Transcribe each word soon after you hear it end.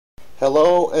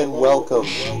Hello and welcome.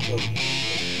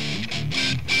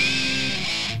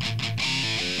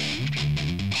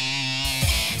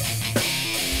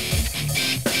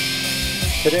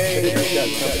 Today we've got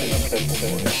something simple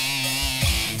for you.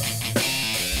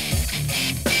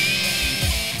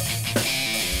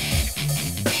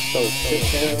 So sit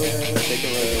down, stick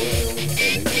around,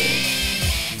 and enjoy.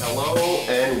 Hello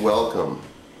and welcome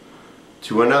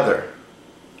to another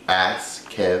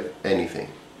Ask Kev Anything.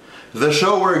 The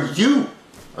show where you,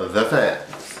 the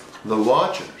fans, the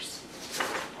watchers,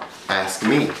 ask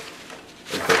me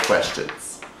the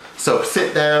questions. So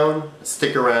sit down,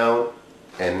 stick around,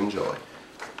 and enjoy.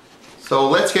 So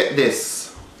let's get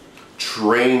this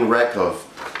train wreck of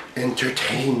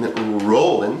entertainment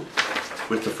rolling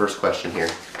with the first question here.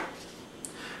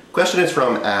 Question is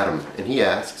from Adam, and he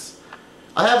asks,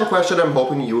 I have a question I'm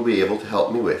hoping you will be able to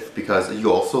help me with because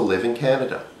you also live in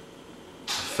Canada.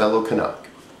 A fellow Canuck.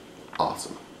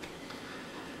 Awesome.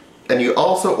 And you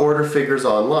also order figures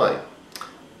online.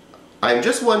 I'm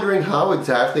just wondering how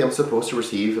exactly I'm supposed to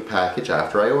receive a package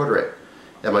after I order it.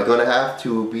 Am I going to have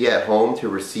to be at home to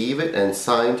receive it and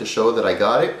sign to show that I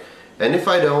got it? And if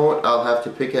I don't, I'll have to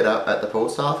pick it up at the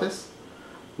post office?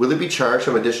 Will it be charged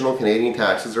some additional Canadian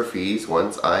taxes or fees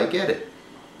once I get it?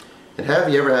 And have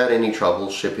you ever had any trouble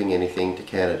shipping anything to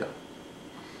Canada?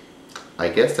 I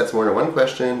guess that's more than one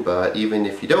question, but even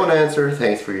if you don't answer,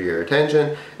 thanks for your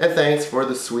attention, and thanks for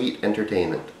the sweet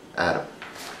entertainment, Adam.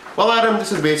 Well, Adam,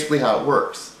 this is basically how it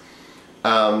works.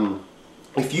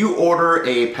 If you order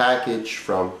a package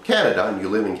from Canada, and you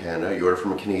live in Canada, you order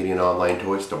from a Canadian online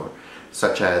toy store,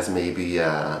 such as maybe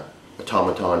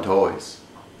Automaton Toys.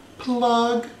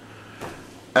 Plug!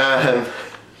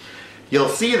 You'll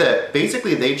see that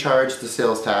basically they charge the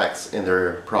sales tax in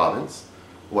their province,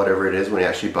 whatever it is when you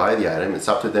actually buy the item. It's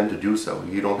up to them to do so.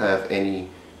 You don't have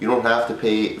to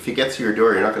pay, if it gets to your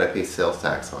door, you're not going to pay sales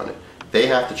tax on it. They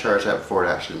have to charge that before it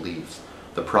actually leaves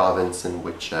the province in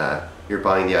which you're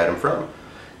buying the item from.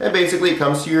 And basically it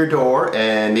comes to your door,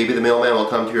 and maybe the mailman will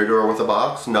come to your door with a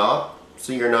box,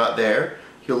 so you're not there.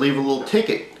 He'll leave a little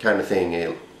ticket kind of thing.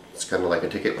 It's kind of like a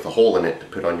ticket with a hole in it to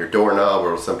put on your doorknob,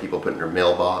 or some people put in their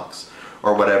mailbox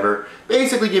or whatever.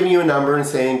 Basically giving you a number and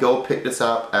saying, go pick this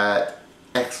up at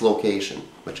X location,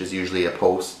 which is usually a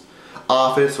post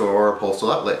office or a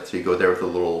postal outlet. So you go there with a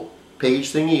little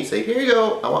page thingy, you say, here you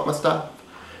go, I want my stuff.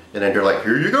 And then they're like,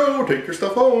 here you go, take your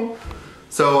stuff home.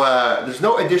 So there's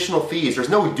no additional fees, there's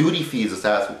no duty fees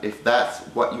if that's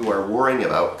what you are worrying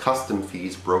about, custom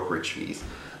fees, brokerage fees.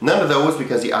 None of those,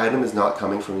 because the item is not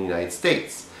coming from the United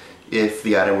States. If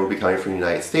the item were be coming from the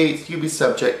United States, you'd be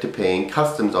subject to paying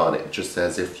customs on it, just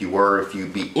as if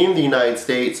you'd be in the United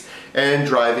States and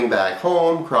driving back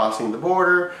home, crossing the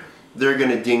border, they're going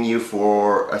to ding you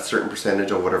for a certain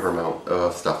percentage of whatever amount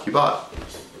of stuff you bought.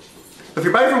 If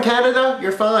you're buying from Canada,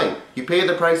 you're fine. You pay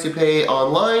the price you pay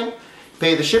online,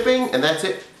 pay the shipping, and that's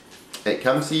it. It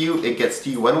comes to you, it gets to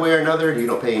you one way or another, and you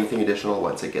don't pay anything additional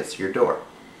once it gets to your door.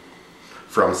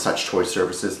 From such toy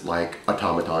services like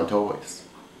Automaton Toys.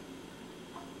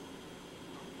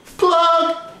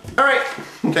 Plug! Alright,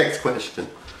 next question.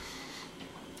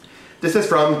 This is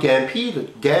from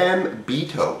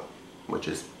Gambito, which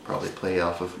is probably a play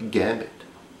off of Gambit.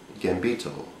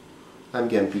 Gambito. I'm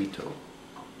Gambito.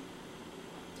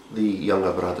 The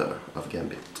younger brother of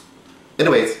Gambit.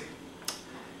 Anyways,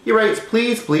 he writes,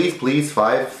 please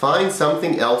find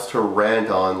something else to rant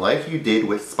on like you did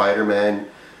with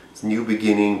Spider-Man's New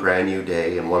Beginning, Brand New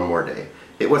Day, and One More Day.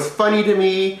 It was funny to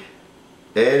me,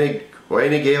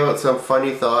 and he gave out some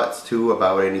funny thoughts too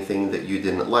about anything that you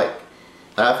didn't like.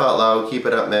 Laugh out loud, keep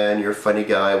it up, man, you're a funny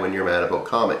guy when you're mad about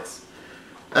comics.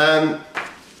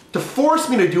 To force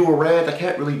me to do a rant, I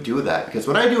can't really do that, because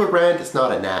when I do a rant, it's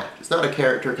not an act. It's not a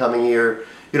character coming here,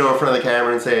 in front of the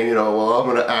camera and saying, well, I'm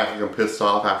going to act like I'm pissed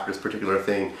off after this particular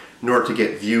thing in order to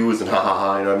get views and ha ha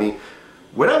ha, you know what I mean?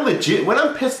 When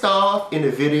I'm pissed off in a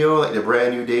video, like the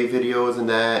Brand New Day videos and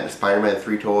that, and the Spider-Man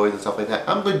 3 toys and stuff like that,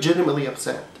 I'm legitimately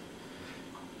upset.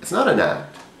 It's not an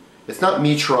act. It's not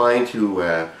me trying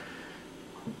to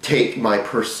take my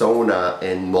persona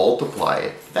and multiply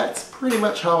it. That's pretty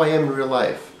much how I am in real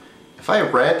life. If I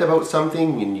rant about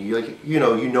something, and you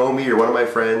know me, you're one of my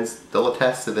friends, they'll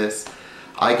attest to this.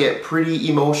 I get pretty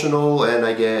emotional, and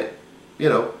I get,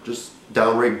 just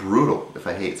downright brutal if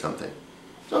I hate something.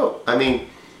 So, I mean,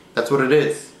 that's what it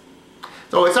is.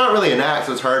 So it's not really an act,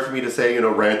 so it's hard for me to say,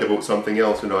 rant about something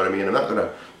else, you know what I mean? I'm not going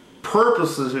to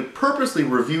purposely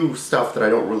review stuff that I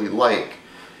don't really like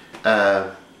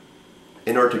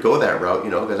in order to go that route,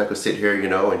 because I could sit here,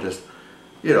 and just,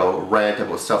 rant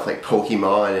about stuff like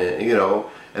Pokemon and,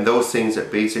 and those things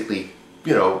that basically,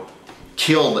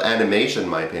 killed animation in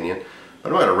my opinion.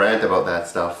 I'm not going to rant about that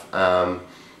stuff.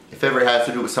 If ever it has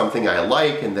to do with something I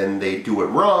like and then they do it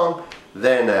wrong,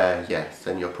 then yes,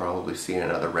 then you'll probably see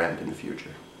another rant in the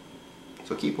future.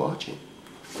 So keep watching.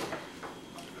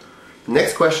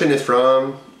 Next question is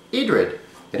from Idrid,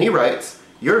 and he writes,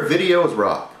 "Your videos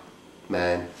rock."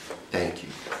 Man, thank you.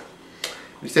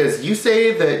 He says, "You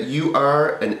say that you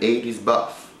are an 80s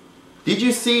buff. Did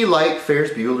you see like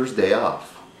Ferris Bueller's Day Off?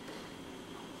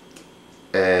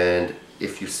 And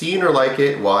if you've seen or like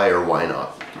it, why or why not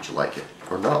did you like it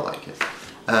or not like it?"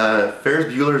 Ferris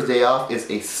Bueller's Day Off is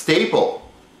a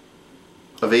staple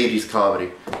of 80s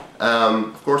comedy.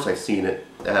 Of course I've seen it.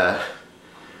 I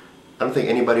don't think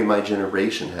anybody in my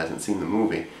generation hasn't seen the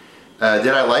movie.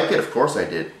 Did I like it? Of course I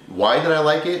did. Why did I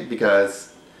like it?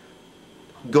 Because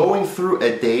going through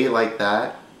a day like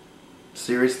that,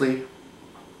 seriously,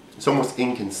 it's almost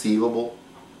inconceivable.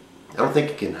 I don't think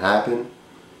it can happen.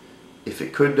 If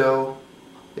it could though,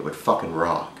 it would fucking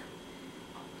rock.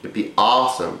 It'd be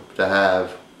awesome to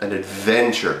have an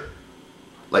adventure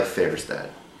like Ferris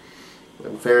did.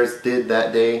 What Ferris did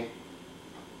that day,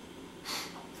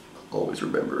 always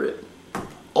remember it.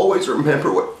 Always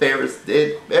remember what Ferris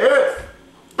did. Ferris!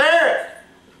 Ferris!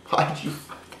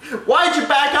 Why'd you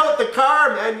back out the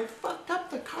car, man? You fucked up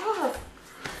the car.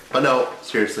 But no,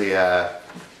 seriously,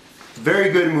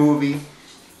 very good movie.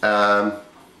 Yeah,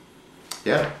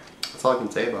 that's all I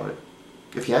can say about it.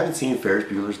 If you haven't seen Ferris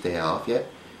Bueller's Day Off yet,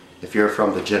 if you're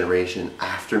from the generation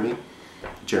after me,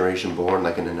 generation born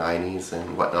like in the 90s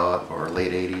and whatnot, or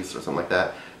late 80s or something like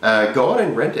that, go on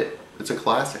and rent it. It's a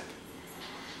classic.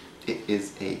 It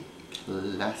is a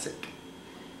classic.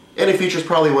 And it features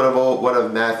probably one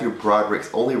of Matthew Broderick's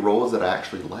only roles that I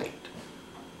actually liked.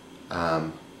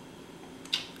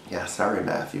 Yeah, sorry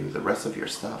Matthew, the rest of your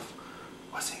stuff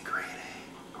wasn't great,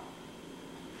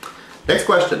 eh? Next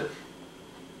question.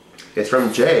 It's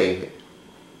from Jay.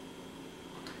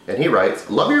 And he writes,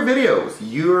 "Love your videos.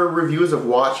 Your reviews of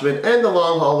Watchmen and The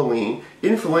Long Halloween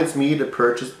influenced me to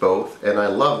purchase both, and I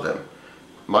love them.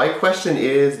 My question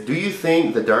is, do you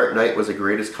think The Dark Knight was the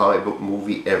greatest comic book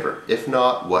movie ever? If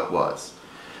not, what was?"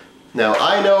 Now,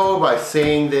 I know by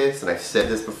saying this, and I've said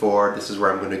this before, this is where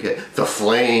I'm going to get the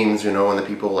flames, you know, and the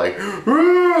people like,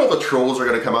 the trolls are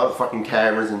going to come out of fucking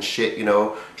cameras and shit, you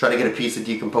know, trying to get a piece of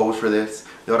DCompose for this.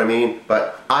 You know what I mean?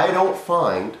 But I don't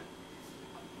find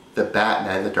The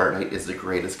Batman, The Dark Knight is the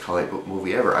greatest comic book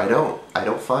movie ever. I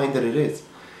don't find that it is.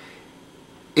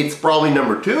 It's probably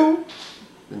number 2,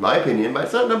 in my opinion, but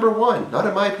it's not number 1. Not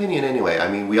in my opinion anyway. I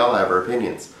mean, we all have our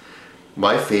opinions.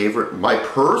 My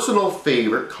personal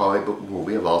favorite comic book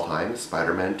movie of all time is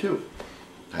Spider-Man 2.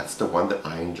 That's the one that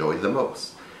I enjoyed the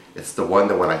most. It's the one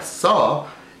that when I saw,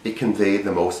 it conveyed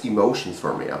the most emotions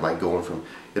for me. I'm like going from,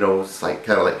 you know, it's like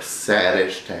kind of like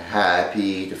saddish to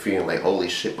happy to feeling like, holy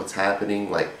shit, what's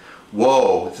happening? Like,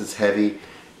 whoa, this is heavy.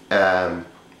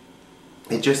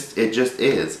 It just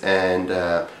is. And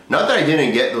not that I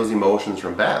didn't get those emotions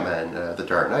from Batman, The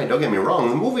Dark Knight. Don't get me wrong.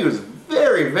 The movie was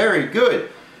very, very good.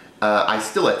 I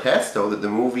still attest, though, that the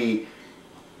movie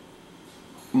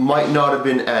might not have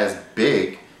been as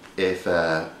big if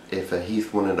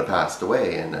Heath wouldn't have passed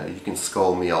away. And you can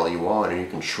scold me all you want, or you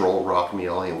can troll rock me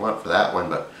all you want for that one.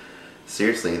 But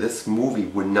seriously, this movie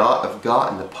would not have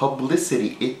gotten the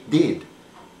publicity it did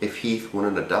if Heath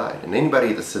wouldn't have died. And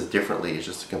anybody that says differently is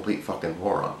just a complete fucking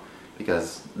moron,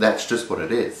 because that's just what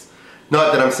it is.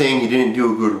 Not that I'm saying he didn't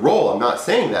do a good role. I'm not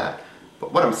saying that.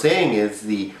 But what I'm saying is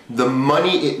the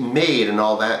money it made and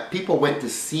all that, people went to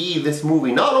see this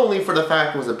movie not only for the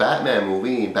fact it was a Batman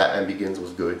movie, and Batman Begins was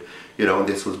good, you know, and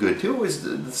this was good too. Is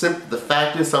the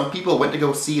fact is some people went to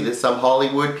go see this, some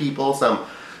Hollywood people, some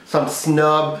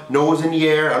snub, nose in the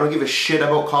air, I don't give a shit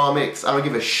about comics, I don't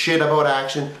give a shit about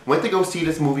action, went to go see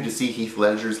this movie to see Heath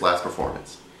Ledger's last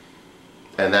performance.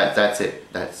 And that's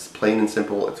it. That's plain and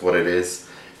simple. It's what it is.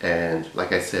 And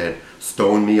like I said,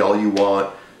 stone me all you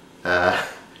want.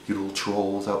 You little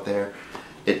trolls out there.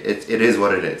 It is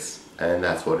what it is, and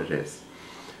that's what it is.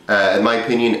 In my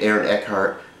opinion, Aaron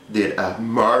Eckhart did a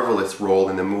marvelous role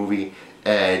in the movie,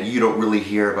 and you don't really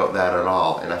hear about that at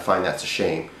all, and I find that's a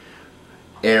shame.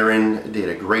 Aaron did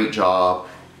a great job.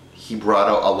 He brought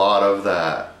out a lot of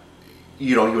the,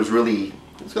 you know, he was really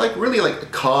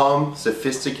calm,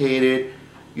 sophisticated.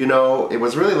 You know, it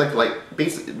was really like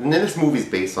basically. And then this movie's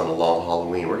based on A Long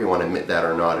Halloween, whether you want to admit that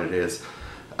or not, it is.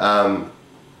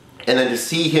 And then to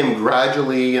see him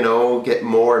gradually, you know, get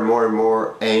more and more and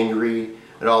more angry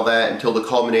and all that until the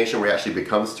culmination where he actually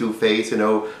becomes Two-Face, you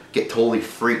know, totally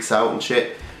freaks out and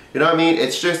shit. You know what I mean?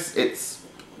 It's just,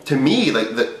 to me, like,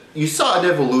 you saw an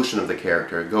evolution of the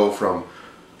character go from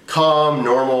calm,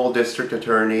 normal district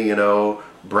attorney, you know,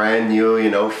 brand new, you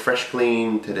know, fresh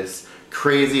clean, to this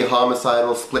crazy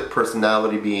homicidal split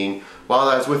personality being. While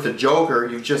I was with the Joker,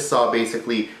 you just saw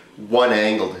basically one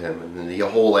angle to him, and then the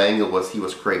whole angle was he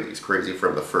was crazy. He's crazy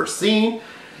from the first scene,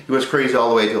 he was crazy all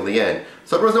the way till the end.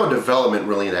 So there was no development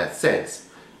really in that sense.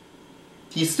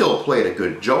 He still played a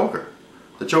good Joker.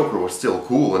 The Joker was still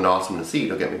cool and awesome to see,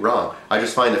 don't get me wrong. I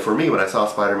just find that for me, when I saw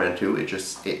Spider-Man 2,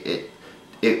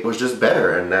 it was just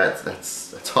better, and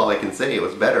that's all I can say. It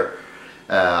was better.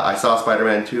 I saw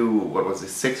Spider-Man 2, what was it,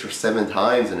 6 or 7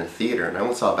 times in a theater, and I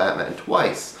only saw Batman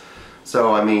twice.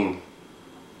 So, I mean,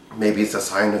 maybe it's a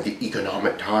sign of the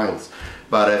economic times.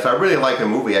 But if I really like a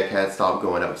movie, I can't stop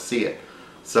going out to see it.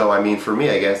 So, I mean, for me,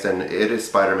 I guess, and it is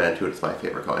Spider-Man 2, it's my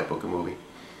favorite comic book movie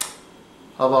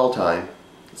of all time.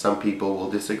 Some people will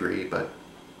disagree, but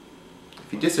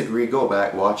if you disagree, go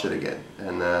back, watch it again,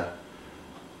 and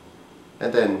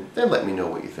then let me know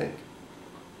what you think.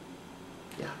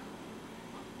 Yeah.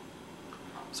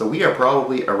 So we are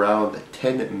probably around the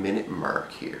 10-minute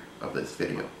mark here of this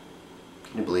video.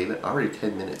 Can you believe it? Already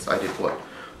 10 minutes. I did what?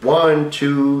 1,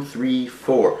 2, 3,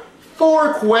 4.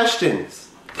 4 questions!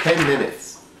 10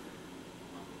 minutes.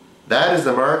 That is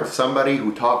the mark of somebody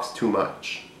who talks too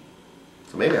much.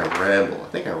 So maybe I ramble. I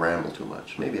think I ramble too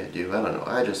much. Maybe I do. I don't know.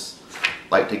 I just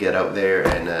like to get out there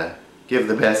and give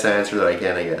the best answer that I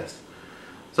can, I guess.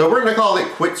 So we're going to call it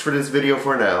quits for this video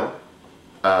for now.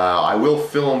 I will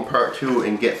film part 2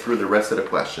 and get through the rest of the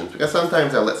questions, because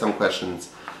sometimes I let some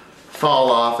questions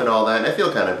fall off and all that, and I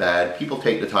feel kind of bad. People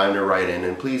take the time to write in,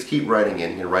 and please keep writing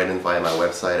in. You can write in via my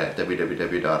website at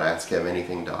www.askkev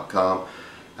anything.com.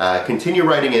 Continue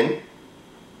writing in,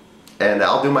 and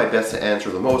I'll do my best to answer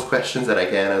the most questions that I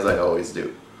can, as I always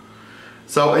do.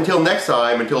 So until next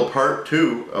time, until part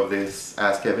 2 of this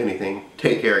Ask Kev Anything,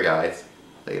 take care guys.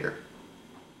 Later.